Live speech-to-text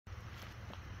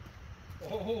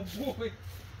Oh boy.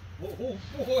 Oh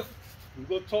boy. We're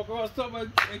going to talk about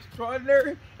something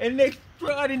extraordinary and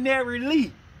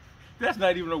extraordinarily. That's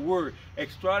not even a word.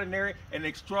 Extraordinary and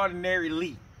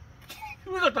extraordinarily.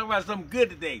 We're going to talk about something good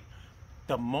today.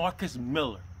 The Marcus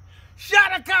Miller.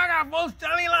 Shut the car out, folks.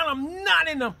 Johnny Line, I'm not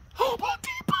in the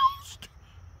post.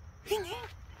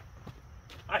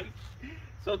 Alright.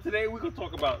 So today we're going to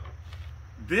talk about,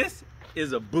 this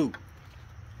is a boot.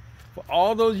 For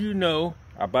all those you know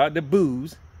about the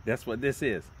booze, that's what this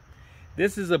is.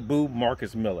 This is a boot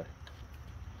Marcus Miller.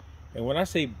 And when I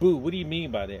say boot, what do you mean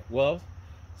by that? Well,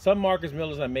 some Marcus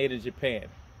Millers are made in Japan,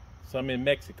 some in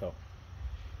Mexico.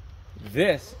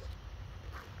 This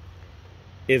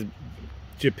is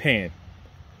Japan.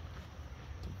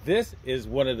 This is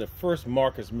one of the first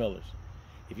Marcus Millers.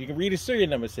 If you can read the serial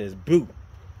number, it says boot.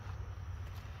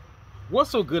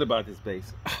 What's so good about this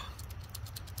bass?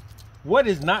 What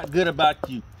is not good about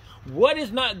you? What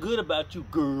is not good about you,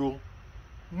 girl?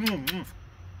 It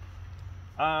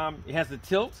has the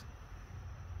tilt,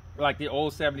 like the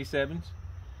old 77s.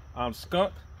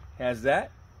 Skunk has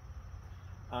that.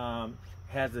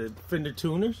 Has the Fender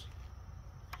tuners.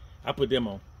 I put them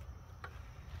on.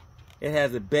 It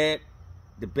has the bad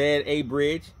A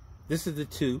bridge. This is the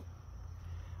 2.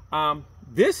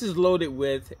 This is loaded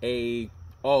with a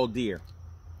all deer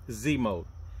Z mode.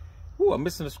 Ooh, I'm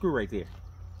missing a screw right there.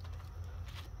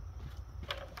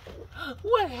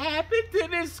 What happened to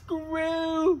this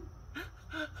screw?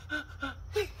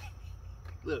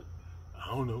 Look,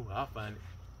 I don't know. I'll find it.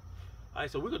 All right,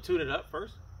 so we're gonna tune it up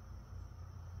first.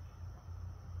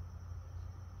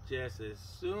 Just as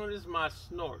soon as my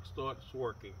snort starts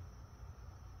working.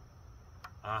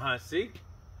 See?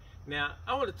 Now,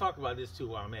 I want to talk about this too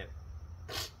while I'm at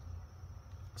it.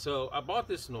 So, I bought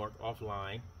this snort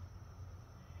offline,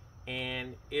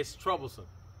 and it's troublesome.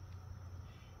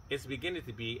 It's beginning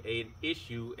to be an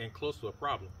issue and close to a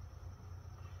problem.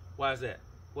 Why is that?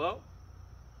 Well,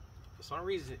 for some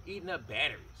reason, it's eating up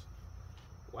batteries.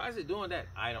 Why is it doing that?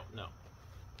 I don't know.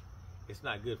 It's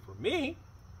not good for me,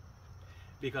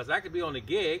 because I could be on a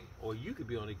gig, or you could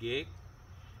be on a gig,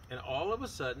 and all of a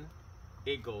sudden,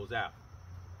 it goes out.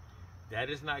 That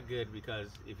is not good, because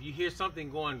if you hear something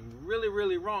going really,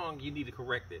 really wrong, you need to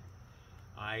correct it.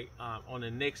 All right, on the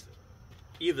next,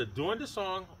 either during the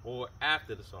song or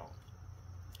after the song.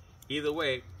 Either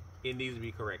way, it needs to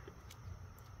be corrected.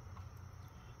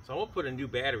 So I'm gonna put a new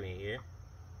battery in here.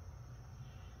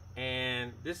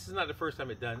 And this is not the first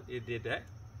time it did that.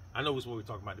 I know it's what we're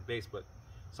talking about, the bass, but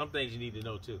some things you need to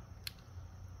know too.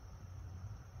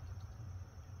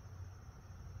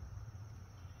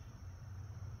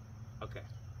 Okay.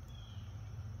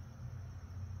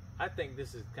 I think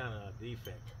this is kind of a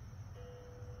defect.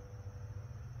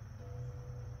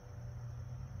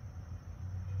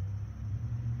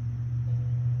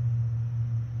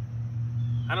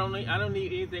 I don't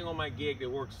need anything on my gig that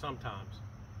works sometimes.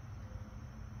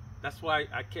 That's why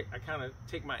I kind of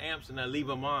take my amps and I leave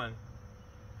them on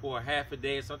for a half a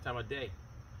day or sometime a day,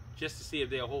 just to see if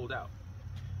they'll hold out.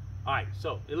 All right,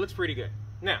 so it looks pretty good.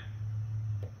 Now,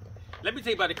 let me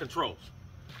tell you about the controls.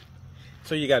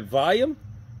 So you got volume,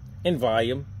 and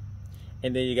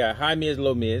then you got high mids,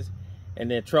 low mids,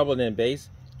 and then treble, and then bass,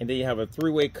 and then you have a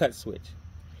 3-way cut switch.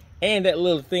 And that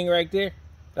little thing right there,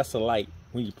 that's a light.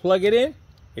 When you plug it in,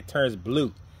 it turns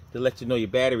blue to let you know your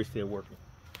battery's still working.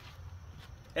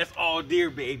 That's all deer,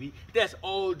 baby. That's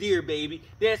all deer, baby.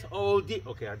 That's all deer.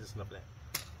 Okay, I just enough of that.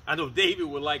 I know David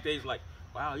would like that. He's like,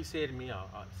 wow, he said to me,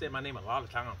 said my name a lot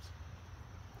of times.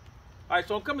 All right,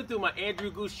 so I'm coming through my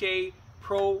Andrew Goucher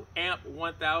Pro Amp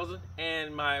 1000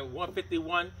 and my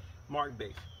 151 Mark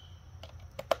bass.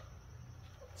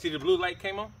 See the blue light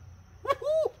came on?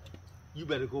 Woohoo! You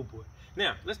better go, boy.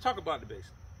 Now, let's talk about the bass.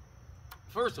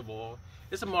 First of all,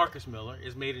 it's a Marcus Miller.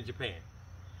 It's made in Japan.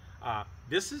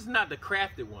 This is not the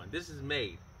crafted one. This is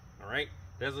made. All right?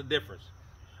 There's a difference.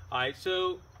 All right,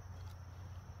 so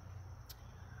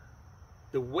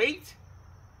the weight,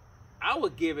 I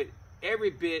would give it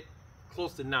every bit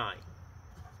close to 9.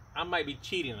 I might be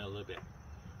cheating a little bit,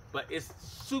 but it's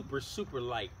super, super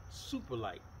light. Super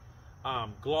light.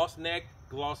 Gloss neck,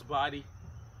 gloss body.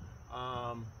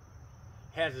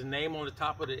 Has his name on the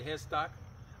top of the headstock.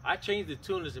 I changed the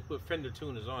tuners and put Fender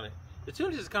tuners on it. The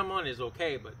tuners that come on is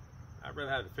okay, but I'd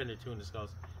rather have the Fender tuners because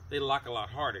they lock a lot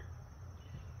harder.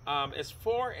 As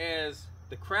far as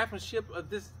the craftsmanship of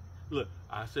this, look,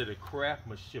 I said the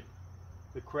craftsmanship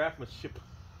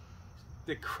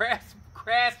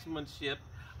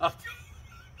of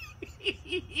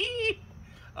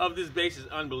of this bass is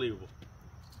unbelievable.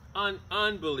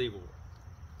 Unbelievable.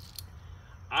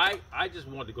 I just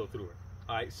wanted to go through it.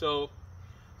 All right, so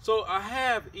So I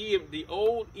have the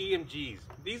old EMGs.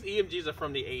 These EMGs are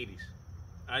from the 80s.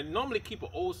 I normally keep an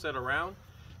old set around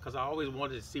because I always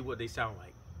wanted to see what they sound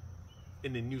like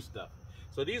in the new stuff.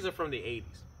 So these are from the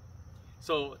 80s.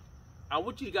 So I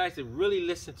want you guys to really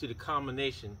listen to the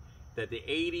combination that the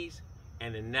 80s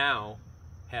and the now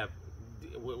have,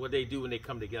 what they do when they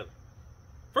come together.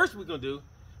 First we're gonna do,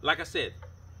 like I said,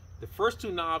 the first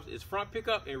two knobs is front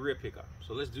pickup and rear pickup.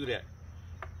 So let's do that.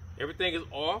 Everything is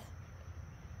off.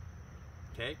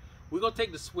 Okay, we're gonna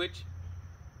take the switch,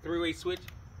 three-way switch,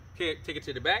 okay, take it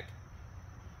to the back,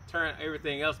 turn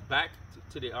everything else back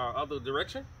to the other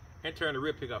direction, and turn the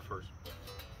rear pickup first.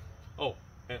 Oh,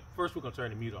 and first we're gonna turn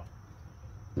the mute on.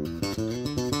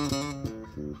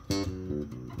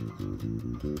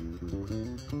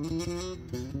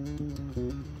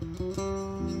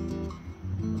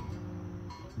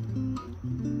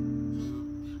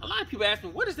 A lot of people ask me,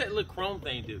 what does that little chrome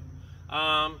thing do?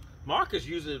 Marcus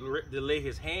uses it to lay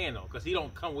his hand on, because he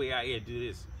don't come way out here and do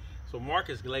this. So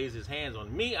Marcus lays his hands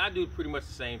on me. I do pretty much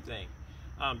the same thing.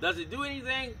 Does it do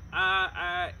anything?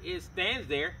 It stands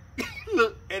there,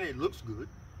 look, and it looks good.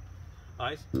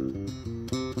 Nice.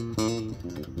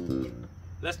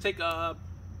 Let's take the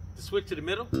switch to the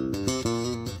middle,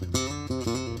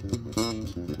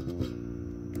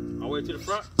 all the way to the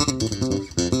front.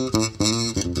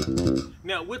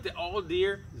 Now with the all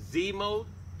dear Z mode,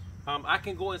 I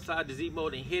can go inside the Z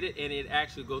mode and hit it, and it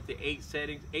actually goes to 8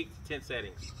 to 10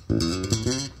 settings.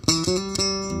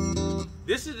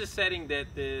 This is the setting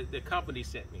that the company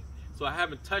sent me, so I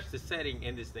haven't touched the setting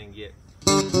in this thing yet.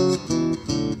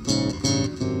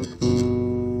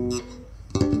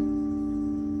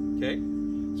 Okay,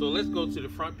 so let's go to the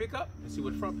front pickup and see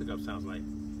what the front pickup sounds like.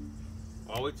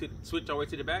 All the way to the switch, all the way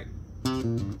to the back.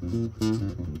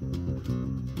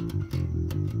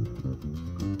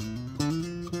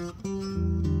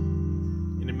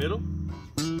 In the middle.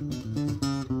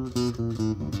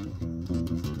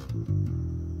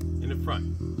 In the front.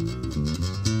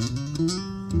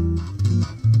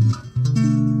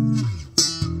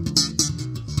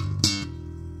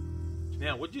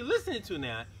 Now, what you're listening to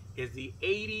now is the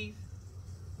 80s,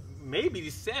 maybe the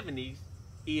 70s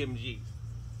EMGs.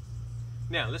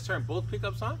 Now, let's turn both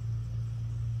pickups on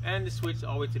and the switch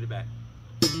all the way to the back.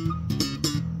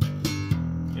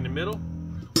 In the middle.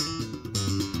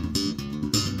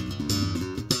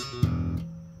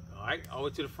 All right, all the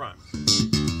way to the front.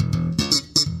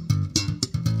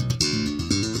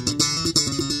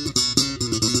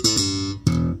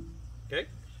 Okay,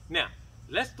 now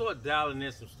let's start dialing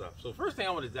in some stuff. So first thing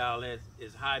I want to dial in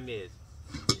is high mids.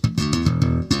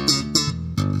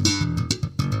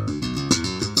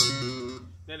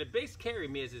 Now the bass carry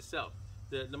mids itself,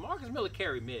 the Marcus Miller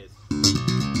carry mids.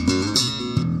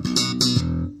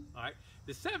 All right,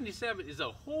 the 77 is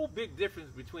a whole big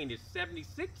difference between the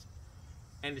 76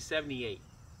 and the 78.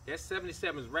 That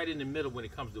 77 is right in the middle when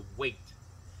it comes to weight.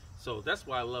 So that's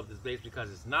why I love this bass,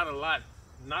 because it's not a lot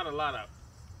of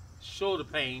shoulder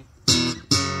pain.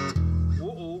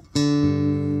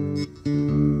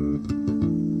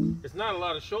 It's not a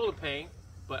lot of shoulder pain,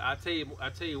 but I tell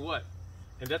you what,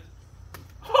 and that's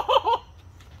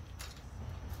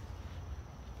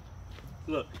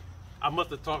look, I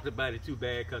must have talked about it too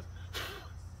bad, because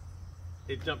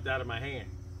it jumped out of my hand.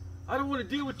 I don't want to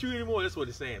deal with you anymore. That's what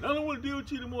it's saying. I don't want to deal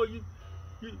with you anymore. You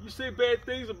say bad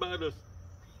things about us.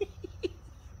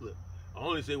 Look, I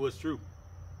only say what's true.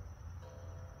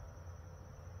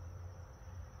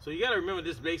 So you got to remember,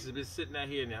 this bass has been sitting out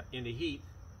here in the heat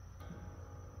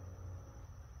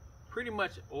pretty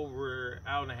much over an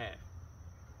hour and a half.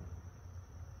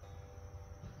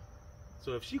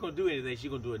 So if she's going to do anything, she's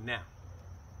going to do it now.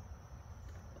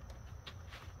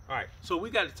 All right, so we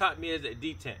got the top mids at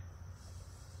D10.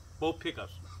 Both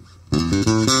pickups.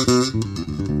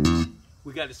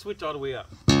 We got the switch all the way up.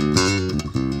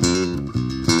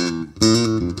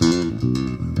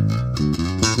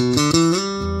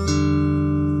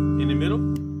 In the middle.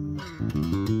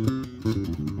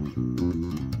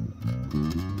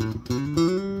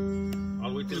 All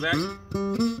the way to the back.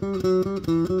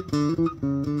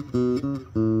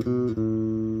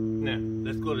 Now,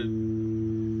 let's go to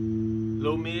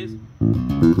low mids.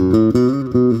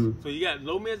 So you got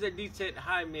low mids at D10,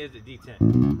 high mids at D10.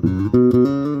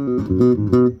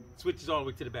 Switches all the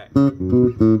way to the back.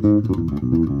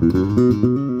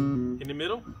 In the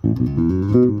middle.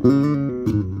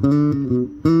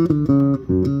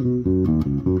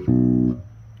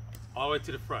 All the way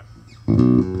to the front.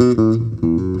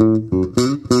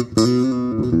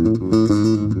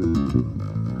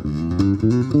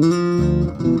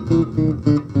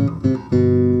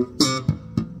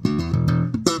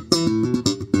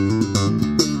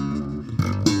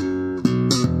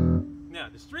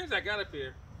 up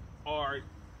here are,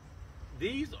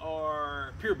 these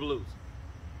are pure blues.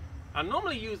 I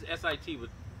normally use SIT, but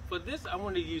for this I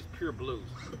want to use pure blues.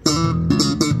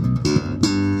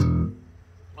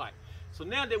 Alright, so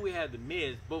now that we have the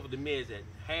mids, both of the mids at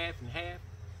half and half,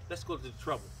 let's go to the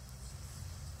treble.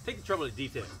 Take the treble to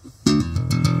detail.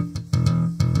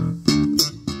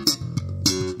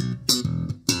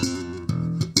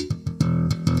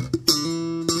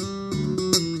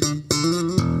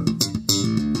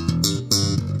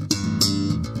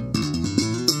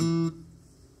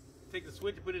 Take the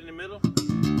switch and put it in the middle.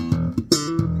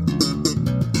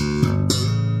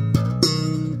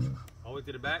 All the way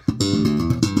to the back.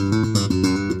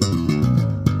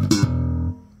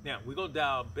 Now we're gonna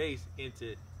dial bass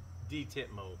into detent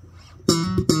mode.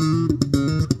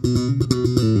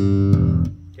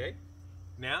 Okay.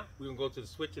 Now we're gonna go to the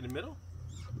switch in the middle.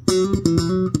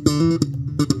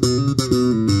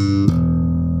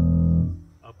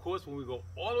 Of course, when we go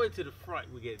all the way to the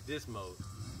front, we get this mode.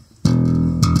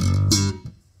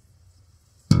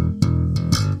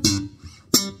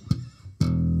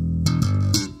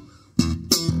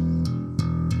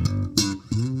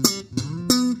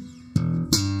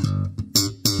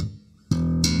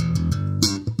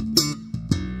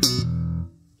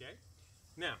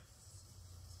 Now,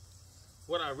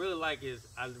 what I really like is,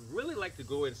 I really like to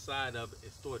go inside of it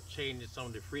and start changing some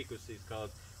of the frequencies, because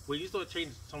when you start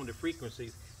changing some of the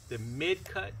frequencies, the mid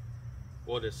cut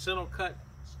or the center cut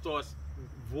starts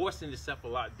voicing itself a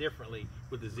lot differently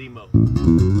with the Z mode.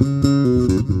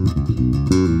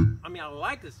 I mean, I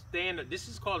like the standard, this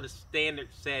is called the standard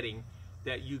setting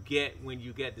that you get when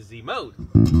you get the Z mode.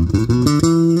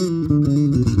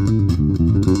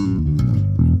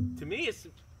 To me,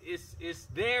 it's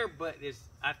there, but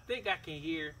I think I can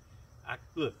hear.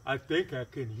 I think I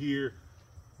can hear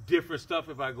different stuff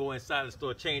if I go inside and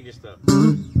start changing stuff.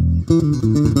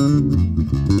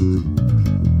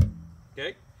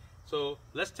 Okay, so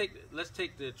let's take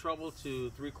the treble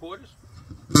to 3/4.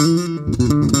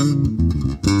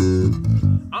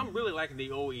 I'm really liking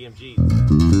the old EMGs.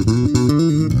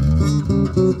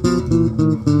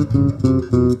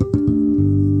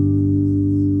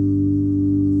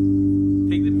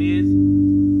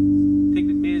 Take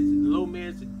the low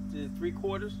mids to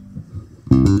 3/4.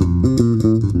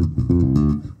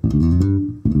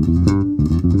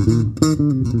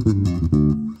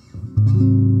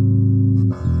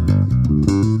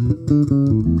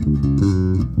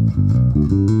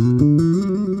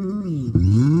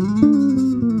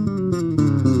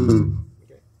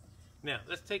 Okay. Now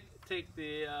let's take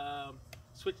the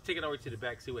switch, take it over to the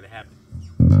back, see what happens.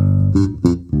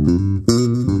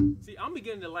 See, I'm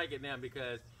beginning to like it now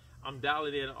because I'm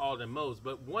dialing in all the modes,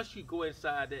 but once you go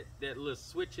inside that little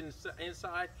switch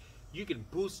inside, you can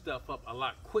boost stuff up a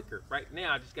lot quicker. Right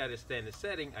now, I just got a standard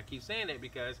setting. I keep saying that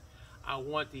because I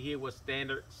want to hear what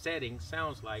standard setting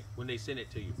sounds like when they send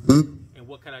it to you. And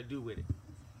what can I do with it?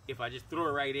 If I just throw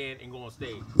it right in and go on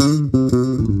stage.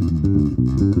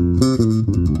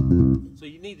 So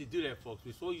you need to do that, folks.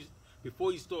 Before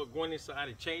you start going inside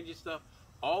and changing stuff,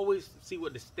 always see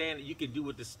what the standard you can do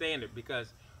with the standard,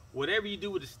 because whatever you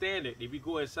do with the standard, if you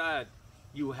go inside,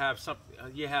 you have something.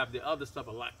 You have the other stuff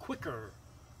a lot quicker.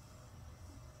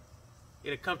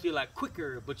 It'll come to you a lot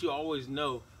quicker, but you always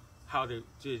know how to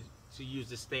use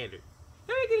the standard.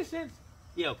 Does that make any sense?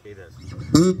 Yeah, okay, it does.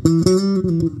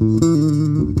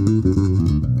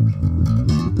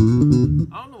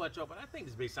 I don't know about y'all, but I think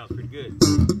this bass sounds pretty good.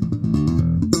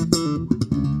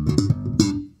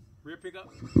 Rear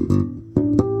pickup.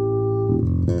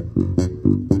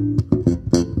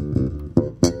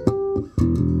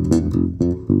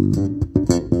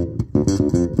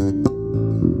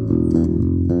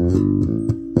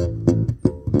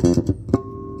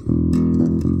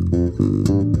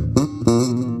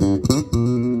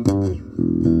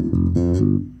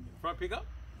 Front pickup.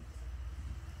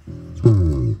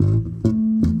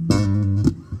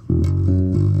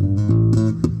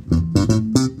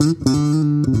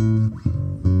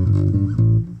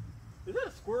 Is that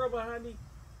a squirrel behind me?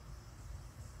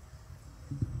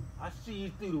 I see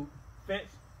you through the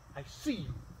fence. I see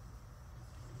you,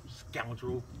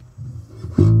 scoundrel.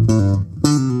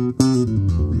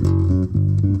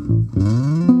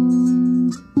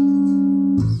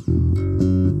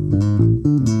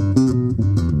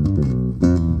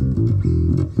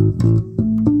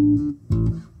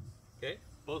 Okay,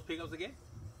 both pickups again.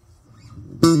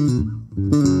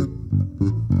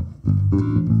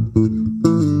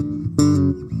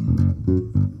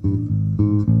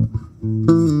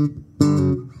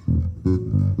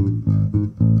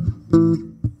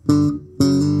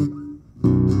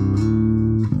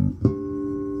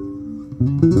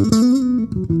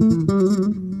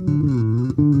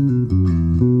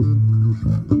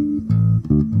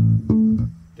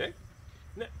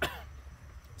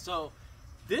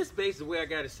 bass is the way I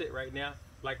got it set right now.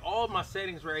 Like all my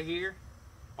settings right here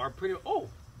are pretty,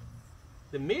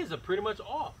 the mids are pretty much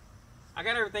off. I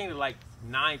got everything to like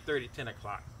 9:30, 10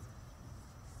 o'clock.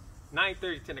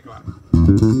 9:30, 10 o'clock.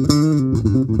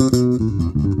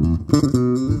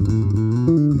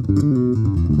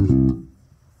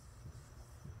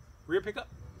 Rear pickup.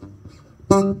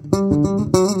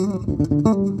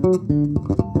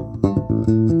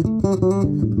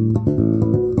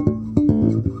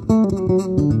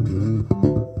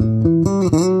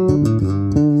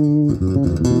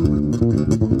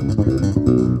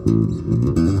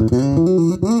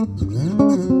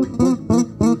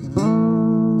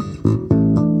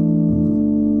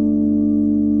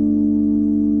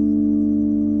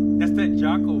 That's that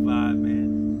Jocko vibe,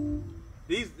 man.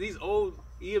 These old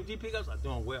EFG pickups are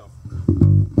doing well.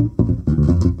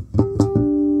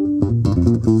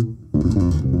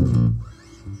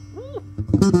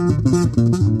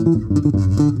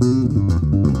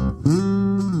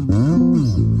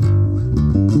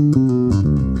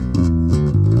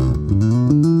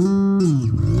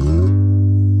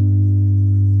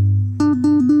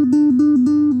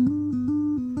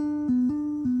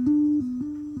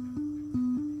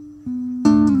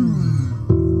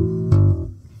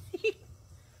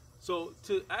 So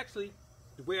to actually,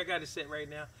 the way I got it set right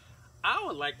now, I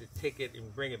would like to take it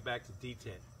and bring it back to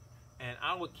D10. And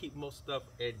I would keep most stuff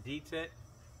at D10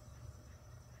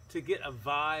 to get a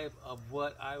vibe of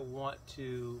what I want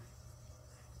to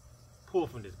pull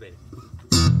from this bass.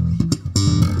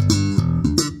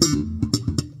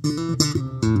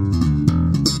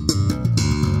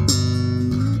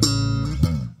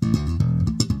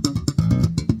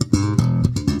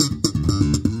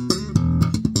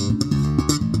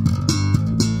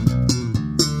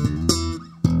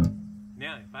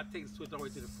 Take the switch all the way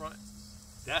to the front,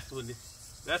 that's when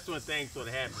things sort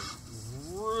of happen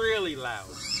really loud.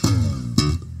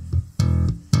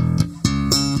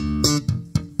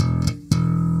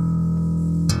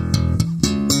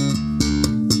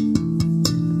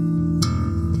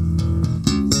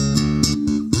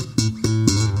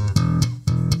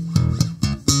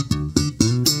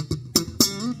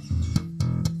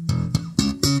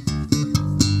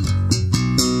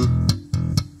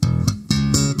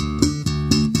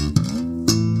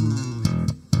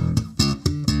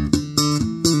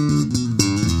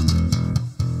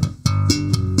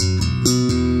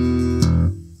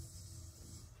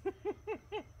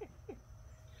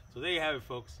 So there you have it,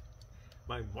 folks.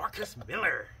 My Marcus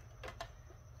Miller.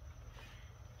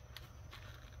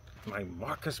 My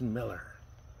Marcus Miller.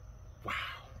 Wow.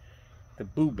 The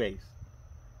boo bass.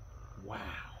 Wow.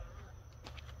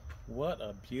 What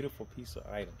a beautiful piece of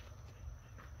item.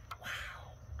 Wow.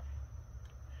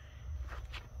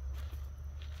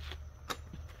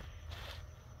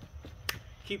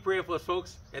 Keep praying for us,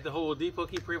 folks, at the Whole Depot.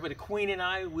 Keep praying for the Queen and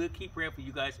I. We'll keep praying for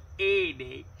you guys every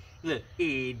day. Look,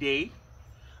 every day.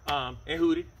 And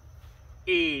Hootie,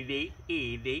 every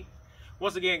day.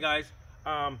 Once again, guys,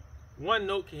 one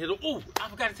note can hit. Oh, I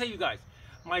forgot to tell you guys,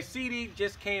 my CD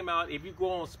just came out. If you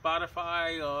go on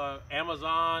Spotify or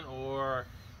Amazon or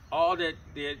all the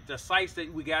sites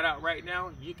that we got out right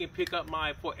now, you can pick up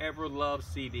my Forever Love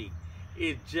CD.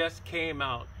 It just came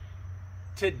out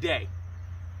today.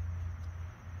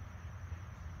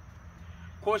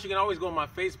 Of course, you can always go on my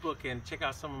Facebook and check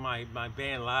out some of my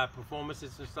band live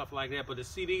performances and stuff like that. But the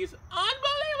CD is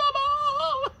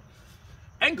unbelievable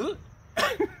and good.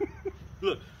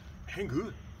 Look, and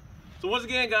good. So once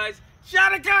again, guys,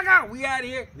 shout out, Gaga. We out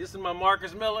here. This is my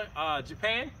Marcus Miller,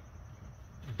 Japan.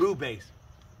 Boo bass.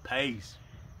 Peace.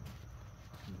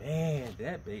 Man,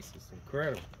 that bass is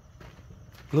incredible.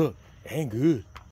 Look, and good.